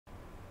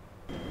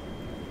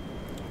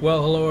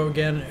Well, hello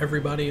again,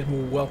 everybody,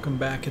 and welcome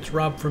back. It's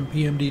Rob from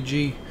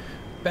PMDG,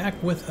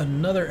 back with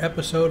another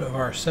episode of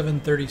our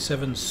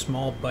 737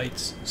 Small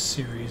Bites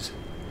series.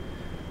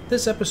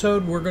 This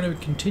episode, we're going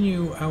to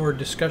continue our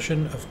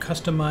discussion of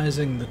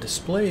customizing the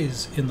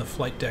displays in the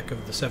flight deck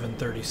of the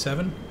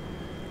 737.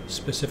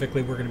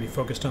 Specifically, we're going to be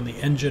focused on the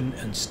engine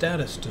and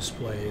status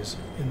displays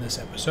in this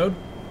episode.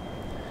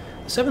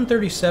 The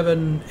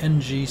 737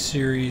 NG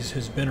series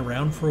has been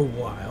around for a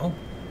while,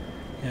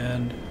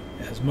 and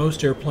as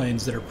most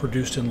airplanes that are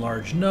produced in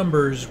large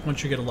numbers,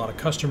 once you get a lot of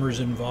customers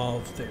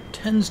involved, there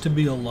tends to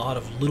be a lot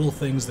of little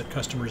things that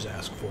customers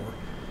ask for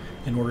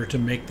in order to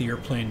make the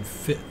airplane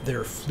fit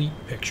their fleet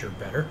picture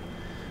better.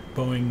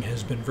 Boeing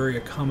has been very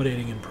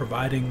accommodating in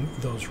providing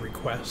those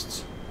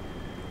requests.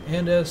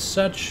 And as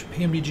such,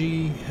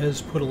 PMDG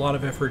has put a lot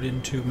of effort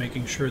into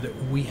making sure that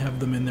we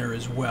have them in there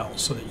as well,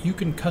 so that you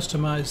can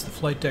customize the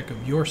flight deck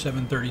of your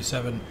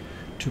 737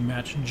 to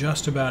match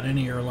just about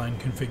any airline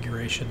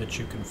configuration that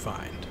you can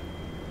find.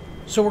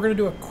 So we're going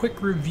to do a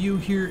quick review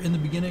here in the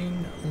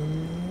beginning.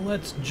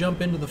 Let's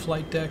jump into the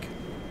flight deck.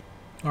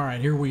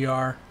 Alright, here we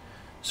are.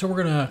 So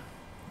we're going to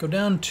go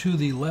down to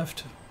the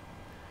left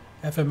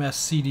FMS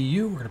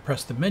CDU. We're going to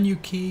press the menu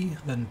key,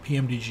 then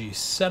PMDG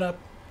setup.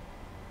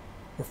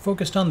 We're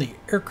focused on the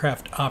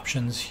aircraft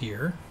options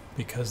here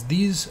because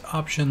these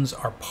options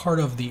are part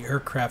of the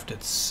aircraft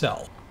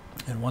itself.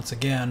 And once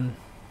again,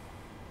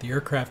 the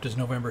aircraft is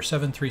November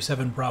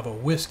 737 Bravo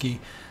Whiskey.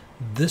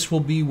 This will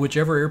be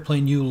whichever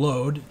airplane you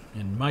load.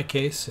 In my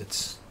case,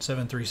 it's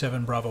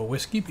 737 Bravo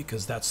Whiskey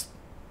because that's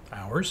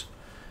ours.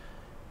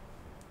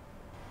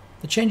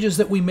 The changes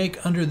that we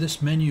make under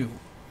this menu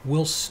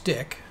will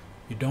stick.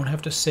 You don't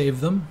have to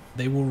save them.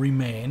 They will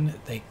remain.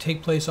 They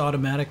take place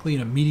automatically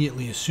and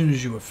immediately as soon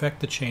as you effect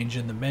the change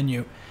in the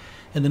menu.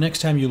 And the next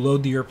time you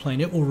load the airplane,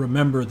 it will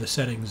remember the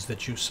settings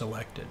that you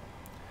selected.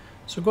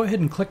 So go ahead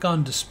and click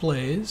on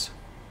Displays.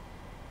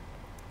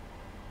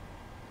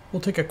 We'll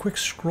take a quick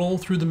scroll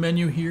through the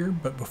menu here,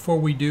 but before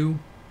we do,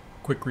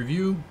 quick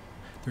review.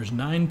 There's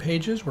 9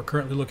 pages. We're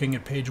currently looking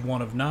at page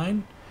 1 of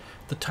 9.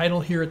 The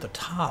title here at the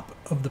top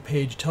of the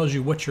page tells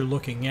you what you're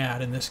looking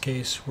at. In this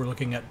case, we're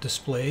looking at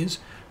Displays,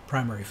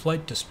 Primary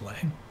Flight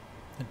Display.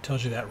 It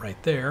tells you that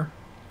right there.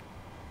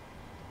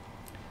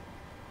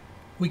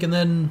 We can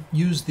then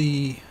use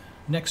the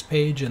next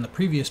page and the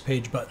previous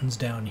page buttons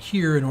down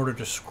here in order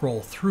to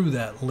scroll through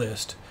that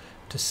list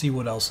to see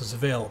what else is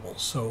available.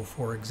 So,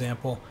 for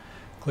example,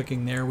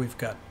 clicking there, we've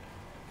got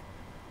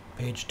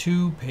page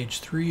 2, page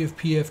 3 of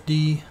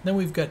PFD. Then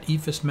we've got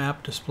EFIS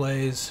map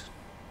displays,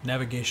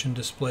 navigation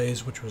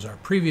displays, which was our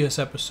previous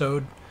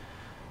episode.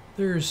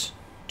 There's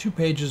 2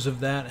 pages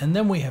of that, and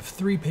then we have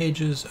 3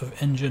 pages of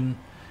engine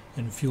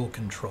and fuel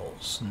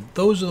controls. And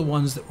those are the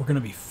ones that we're going to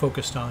be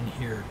focused on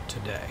here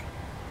today.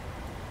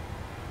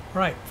 All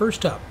right,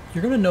 first up,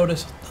 you're going to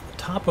notice at the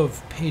top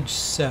of page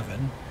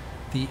 7,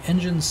 the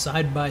engine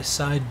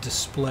side-by-side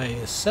display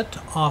is set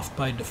to off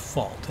by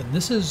default, and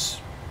this is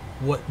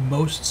what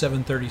most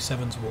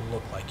 737s will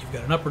look like. You've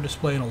got an upper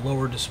display and a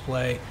lower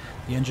display.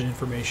 The engine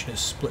information is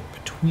split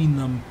between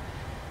them.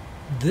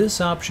 This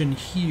option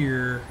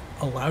here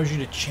allows you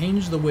to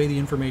change the way the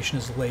information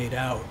is laid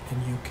out,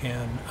 and you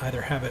can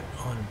either have it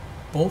on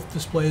both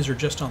displays or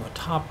just on the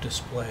top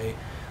display,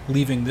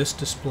 leaving this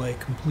display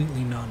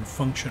completely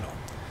non-functional.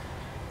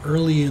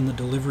 Early in the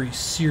delivery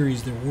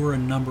series, there were a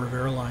number of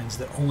airlines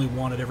that only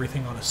wanted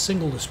everything on a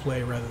single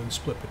display rather than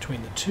split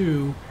between the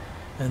two,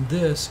 and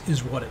this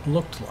is what it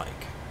looked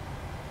like.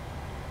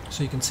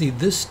 So you can see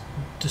this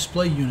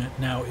display unit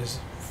now is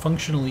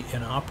functionally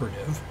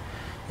inoperative,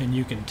 and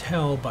you can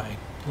tell by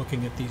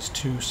looking at these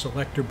 2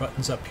 selector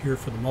buttons up here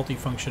for the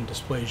multifunction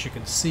displays. You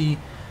can see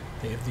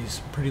they have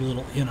these pretty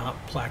little inop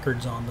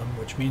placards on them,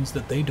 which means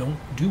that they don't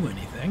do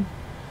anything.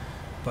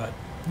 But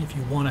if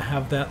you want to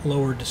have that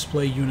lower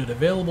display unit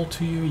available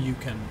to you, you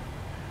can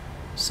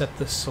set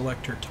this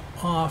selector to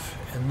off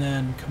and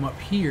then come up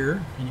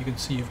here and you can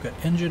see you've got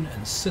engine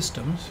and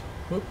systems.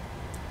 Whoop.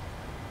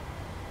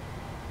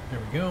 There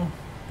we go.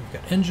 You've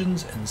got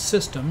engines and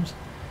systems,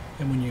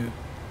 and when you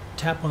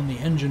tap on the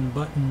engine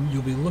button,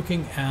 you'll be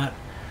looking at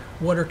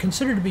what are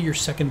considered to be your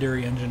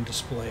secondary engine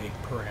display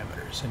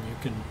parameters, and you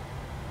can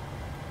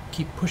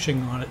keep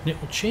pushing on it and it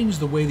will change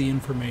the way the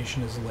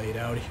information is laid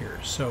out here.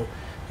 So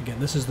again,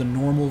 this is the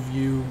normal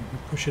view. You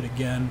push it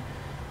again,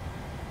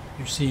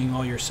 you're seeing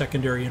all your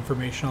secondary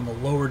information on the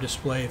lower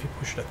display. If you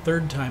push it a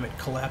 3rd time, it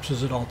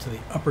collapses it all to the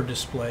upper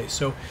display.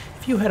 So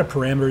if you had a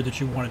parameter that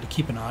you wanted to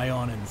keep an eye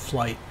on in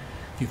flight,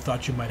 if you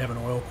thought you might have an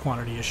oil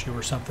quantity issue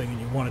or something and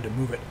you wanted to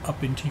move it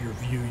up into your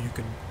view, you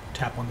could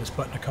tap on this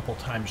button a couple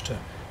times to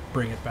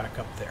bring it back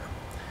up there.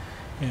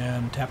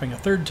 And tapping a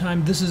 3rd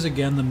time, this is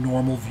again the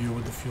normal view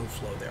with the fuel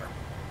flow there.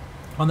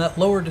 On that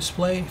lower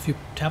display, if you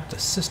tap the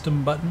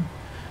system button,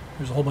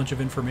 there's a whole bunch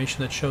of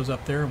information that shows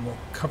up there, and we'll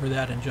cover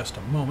that in just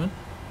a moment.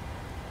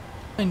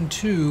 Line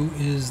 2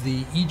 is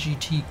the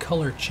EGT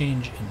color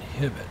change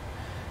inhibit.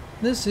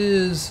 This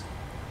is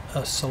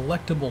a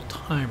selectable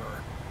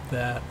timer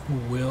that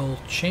will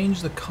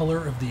change the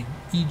color of the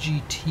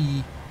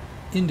EGT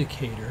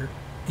indicator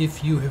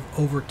if you have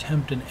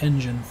over-temped an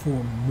engine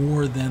for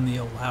more than the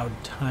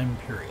allowed time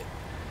period.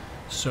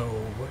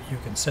 So you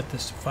can set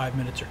this to 5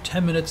 minutes or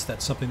 10 minutes.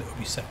 That's something that would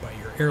be set by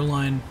your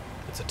airline.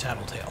 It's a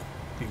tattletale.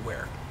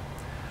 Beware.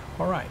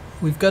 All right,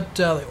 we've got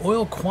the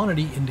oil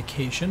quantity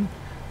indication.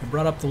 I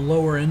brought up the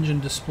lower engine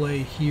display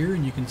here,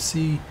 and you can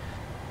see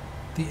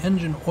the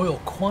engine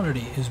oil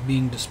quantity is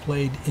being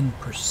displayed in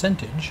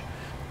percentage.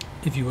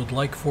 If you would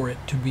like for it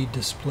to be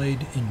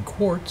displayed in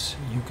quarts,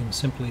 you can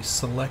simply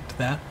select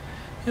that.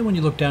 And when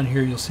you look down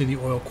here, you'll see the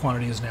oil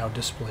quantity is now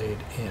displayed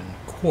in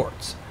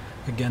quarts.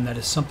 Again, that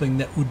is something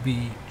that would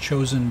be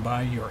chosen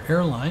by your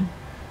airline,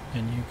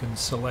 and you can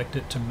select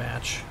it to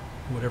match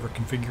whatever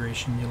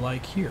configuration you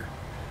like here.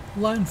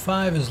 Line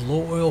 5 is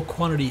low oil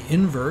quantity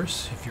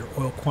inverse. If your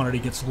oil quantity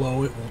gets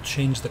low, it will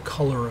change the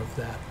color of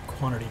that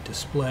quantity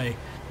display.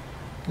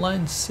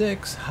 Line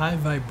 6, high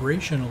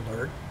vibration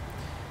alert.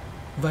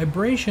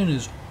 Vibration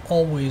is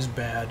always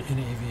bad in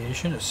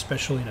aviation,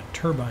 especially in a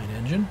turbine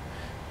engine.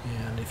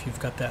 And if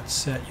you've got that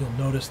set, you'll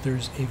notice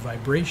there's a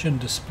vibration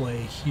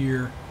display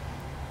here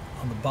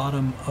on the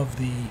bottom of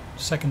the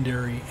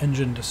secondary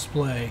engine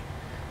display,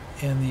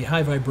 and the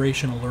high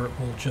vibration alert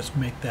will just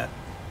make that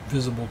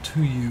visible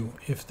to you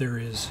if there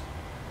is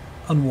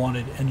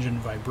unwanted engine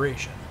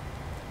vibration.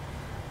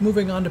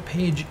 Moving on to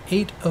page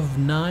 8 of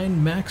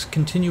 9, max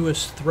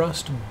continuous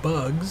thrust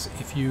bugs.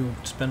 If you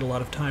spend a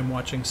lot of time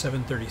watching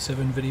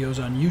 737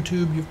 videos on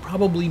YouTube, you've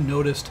probably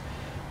noticed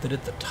that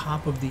at the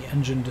top of the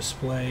engine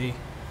display,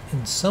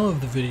 in some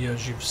of the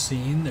videos you've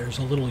seen, there's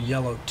a little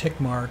yellow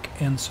tick mark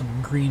and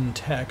some green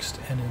text,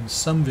 and in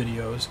some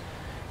videos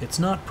it's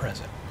not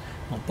present.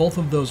 Well, both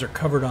of those are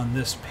covered on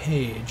this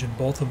page, and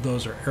both of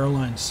those are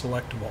airline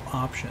selectable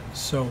options.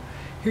 So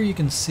here you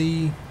can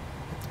see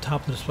at the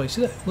top of the display,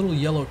 see that little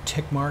yellow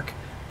tick mark?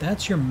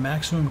 That's your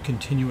maximum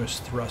continuous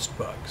thrust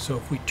bug. So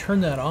if we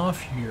turn that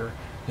off here,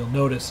 you'll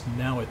notice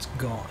now it's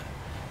gone.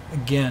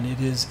 Again,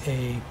 it is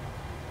a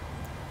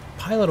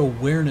pilot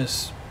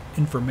awareness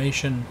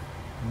information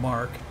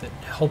mark that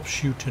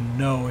helps you to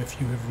know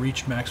if you have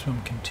reached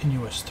maximum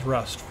continuous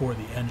thrust for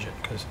the engine,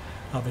 because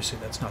obviously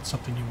that's not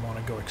something you want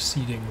to go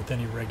exceeding with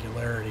any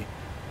regularity.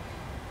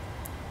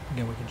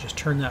 Again, we can just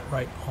turn that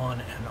right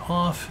on and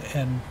off,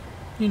 and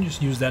you can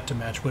just use that to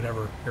match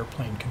whatever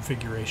airplane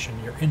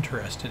configuration you're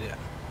interested in.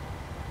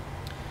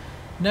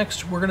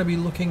 Next, we're going to be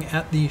looking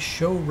at the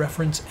show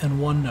reference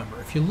N1 number.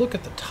 If you look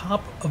at the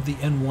top of the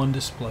N1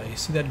 display,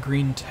 see that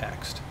green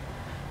text?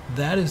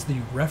 That is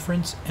the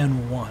reference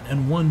N1,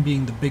 N1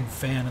 being the big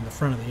fan in the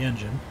front of the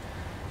engine.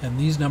 And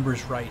these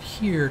numbers right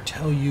here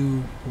tell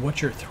you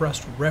what your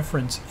thrust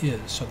reference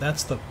is. So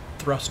that's the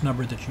thrust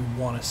number that you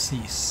want to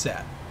see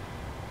set.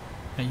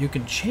 Now you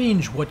can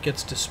change what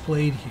gets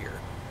displayed here.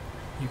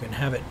 You can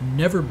have it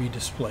never be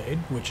displayed,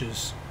 which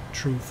is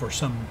true for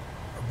some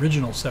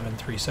original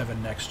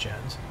 737 next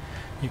gens.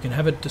 You can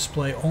have it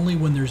display only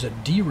when there's a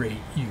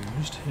D-rate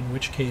used, in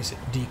which case it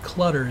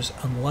declutters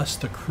unless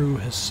the crew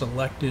has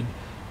selected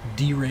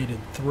D-rated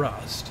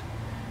thrust.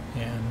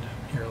 And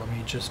here, let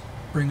me just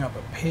bring up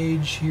a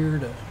page here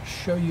to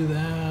show you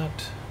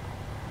that.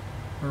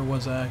 Or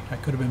was I? I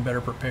could have been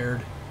better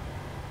prepared.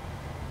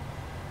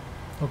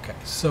 Okay,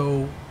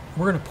 so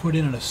we're going to put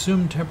in an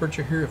assumed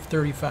temperature here of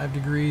 35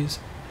 degrees,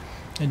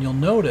 and you'll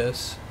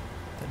notice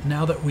that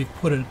now that we've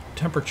put a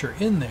temperature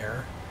in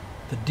there,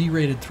 the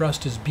D-rated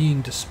thrust is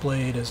being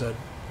displayed as a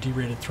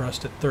D-rated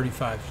thrust at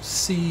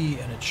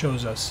 35C, and it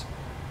shows us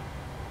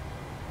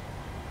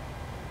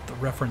the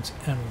reference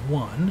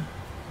N1.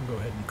 I'll go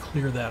ahead and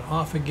clear that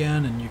off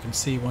again, and you can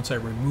see once I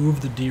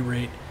remove the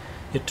D-rate,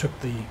 it took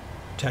the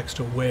text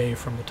away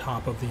from the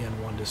top of the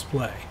N1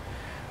 display.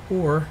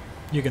 Or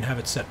you can have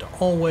it set to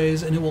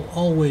always, and it will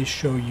always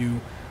show you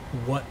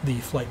what the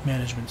flight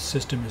management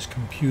system is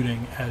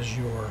computing as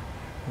your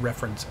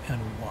reference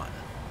N1.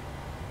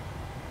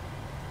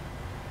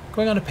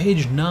 Going on to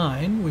page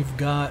 9, we've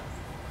got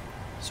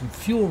some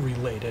fuel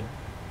related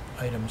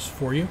items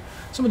for you.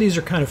 Some of these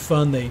are kind of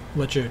fun. They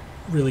let you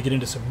really get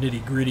into some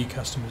nitty-gritty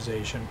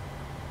customization.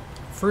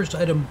 First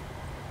item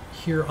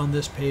here on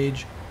this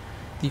page,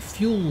 the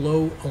fuel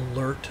low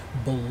alert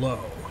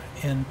below.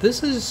 And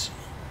this is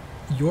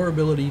your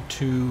ability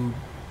to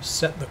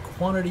set the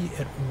quantity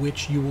at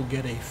which you will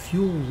get a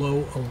fuel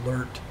low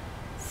alert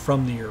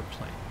from the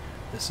airplane.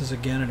 This is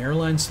again an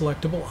airline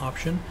selectable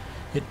option.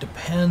 It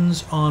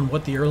depends on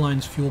what the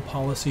airline's fuel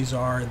policies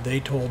are. They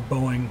told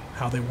Boeing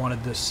how they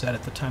wanted this set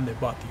at the time they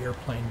bought the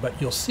airplane, but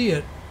you'll see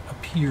it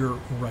appear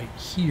right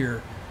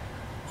here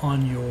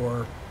on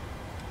your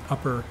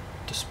upper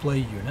display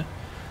unit.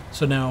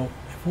 So now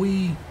if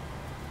we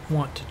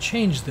want to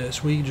change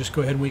this, we can just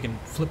go ahead and we can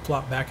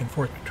flip-flop back and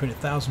forth between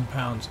 1,000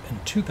 pounds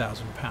and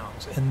 2,000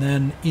 pounds. And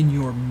then in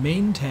your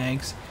main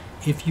tanks,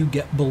 if you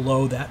get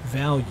below that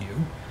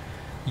value,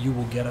 you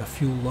will get a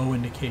fuel low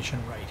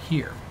indication right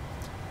here.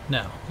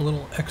 Now, a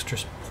little extra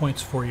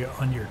points for you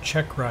on your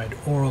check ride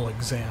oral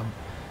exam.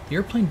 The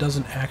airplane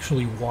doesn't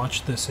actually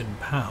watch this in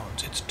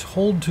pounds. It's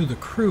told to the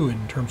crew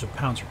in terms of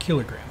pounds or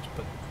kilograms,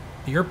 but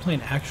the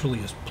airplane actually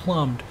is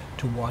plumbed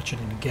to watch it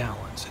in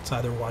gallons. It's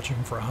either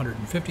watching for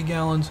 150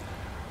 gallons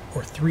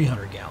or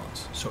 300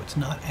 gallons. So it's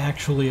not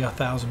actually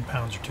 1,000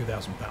 pounds or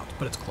 2,000 pounds,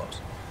 but it's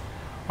close.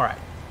 All right,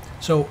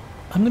 so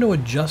I'm going to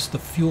adjust the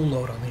fuel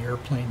load on the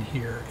airplane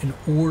here in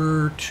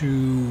order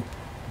to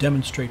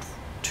demonstrate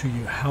to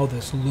you how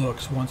this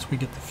looks once we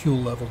get the fuel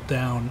level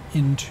down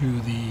into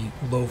the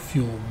low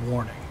fuel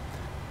warning.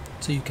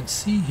 So you can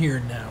see here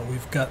now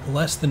we've got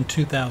less than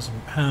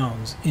 2,000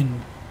 pounds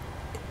in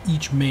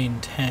each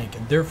main tank,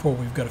 and therefore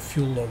we've got a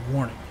fuel low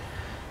warning.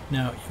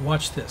 Now you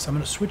watch this. I'm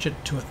going to switch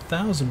it to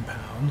 1,000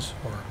 pounds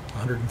or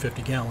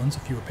 150 gallons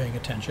if you were paying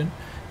attention.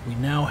 We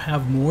now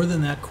have more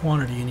than that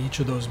quantity in each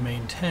of those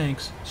main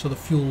tanks, so the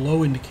fuel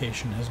low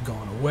indication has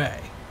gone away.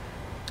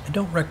 I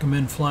don't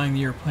recommend flying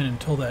the airplane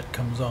until that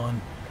comes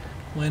on.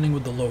 Landing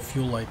with the low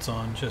fuel lights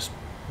on just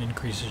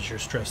increases your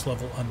stress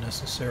level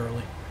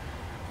unnecessarily.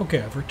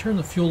 Okay, I've returned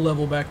the fuel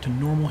level back to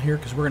normal here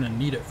because we're going to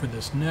need it for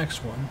this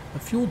next one. The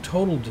fuel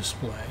total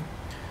display,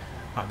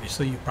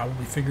 obviously you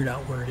probably figured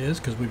out where it is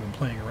because we've been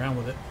playing around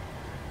with it,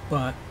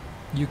 but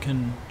you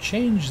can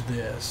change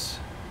this.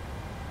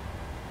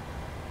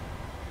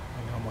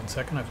 Hang on one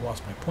second, I've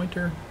lost my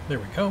pointer. There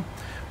we go. All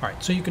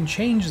right, so you can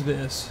change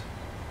this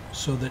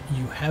so that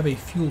you have a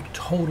fuel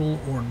total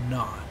or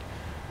not.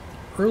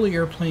 Early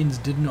airplanes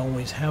didn't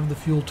always have the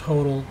fuel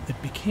total.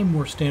 It became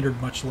more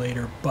standard much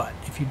later, but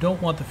if you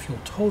don't want the fuel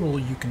total,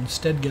 you can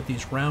instead get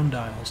these round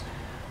dials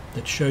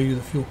that show you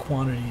the fuel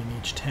quantity in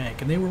each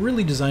tank. And they were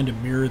really designed to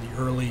mirror the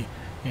early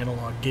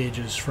analog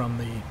gauges from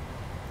the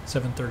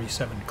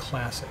 737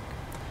 Classic.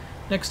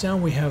 Next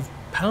down we have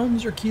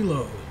pounds or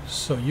kilos.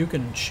 So you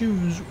can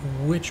choose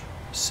which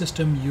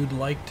system you'd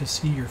like to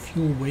see your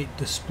fuel weight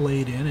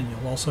displayed in, and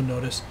you'll also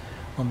notice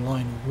on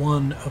line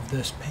 1 of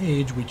this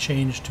page we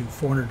changed to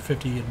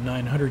 450 and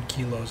 900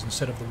 kilos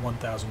instead of the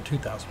 1,000,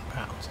 2,000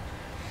 pounds.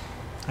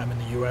 I'm in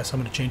the US, I'm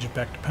going to change it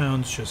back to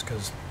pounds just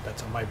because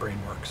that's how my brain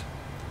works.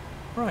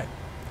 Alright,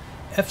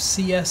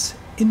 FCS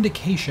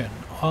indication,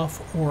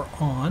 off or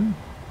on.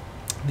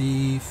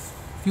 The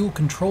fuel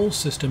control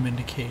system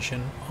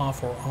indication,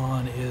 off or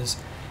on, is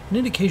an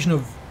indication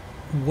of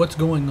what's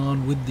going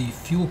on with the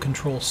fuel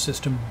control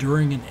system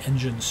during an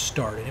engine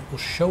start, and it will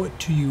show it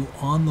to you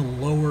on the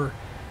lower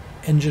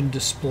engine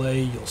display.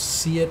 You'll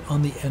see it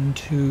on the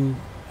N2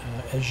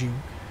 as you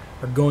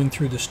are going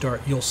through the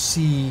start. You'll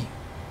see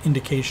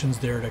indications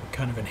there to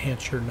kind of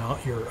enhance your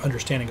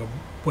understanding of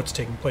what's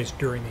taking place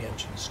during the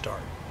engine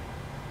start.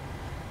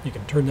 You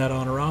can turn that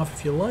on or off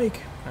if you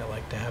like. I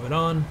like to have it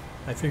on.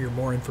 I figure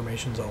more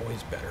information is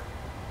always better.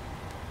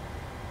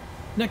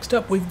 Next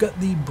up, we've got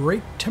the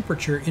brake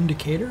temperature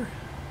indicator.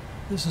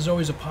 This is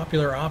always a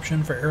popular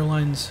option for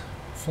airlines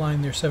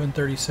flying their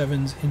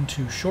 737s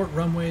into short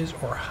runways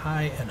or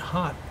high and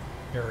hot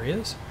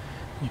areas.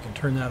 You can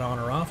turn that on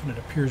or off and it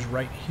appears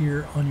right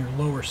here on your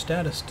lower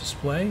status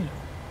display. It'll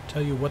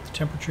tell you what the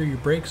temperature your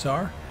brakes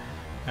are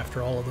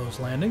after all of those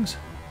landings.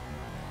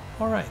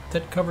 Alright,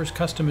 that covers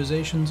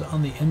customizations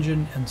on the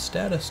engine and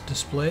status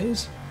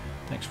displays.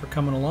 Thanks for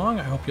coming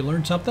along. I hope you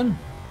learned something.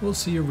 We'll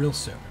see you real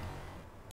soon.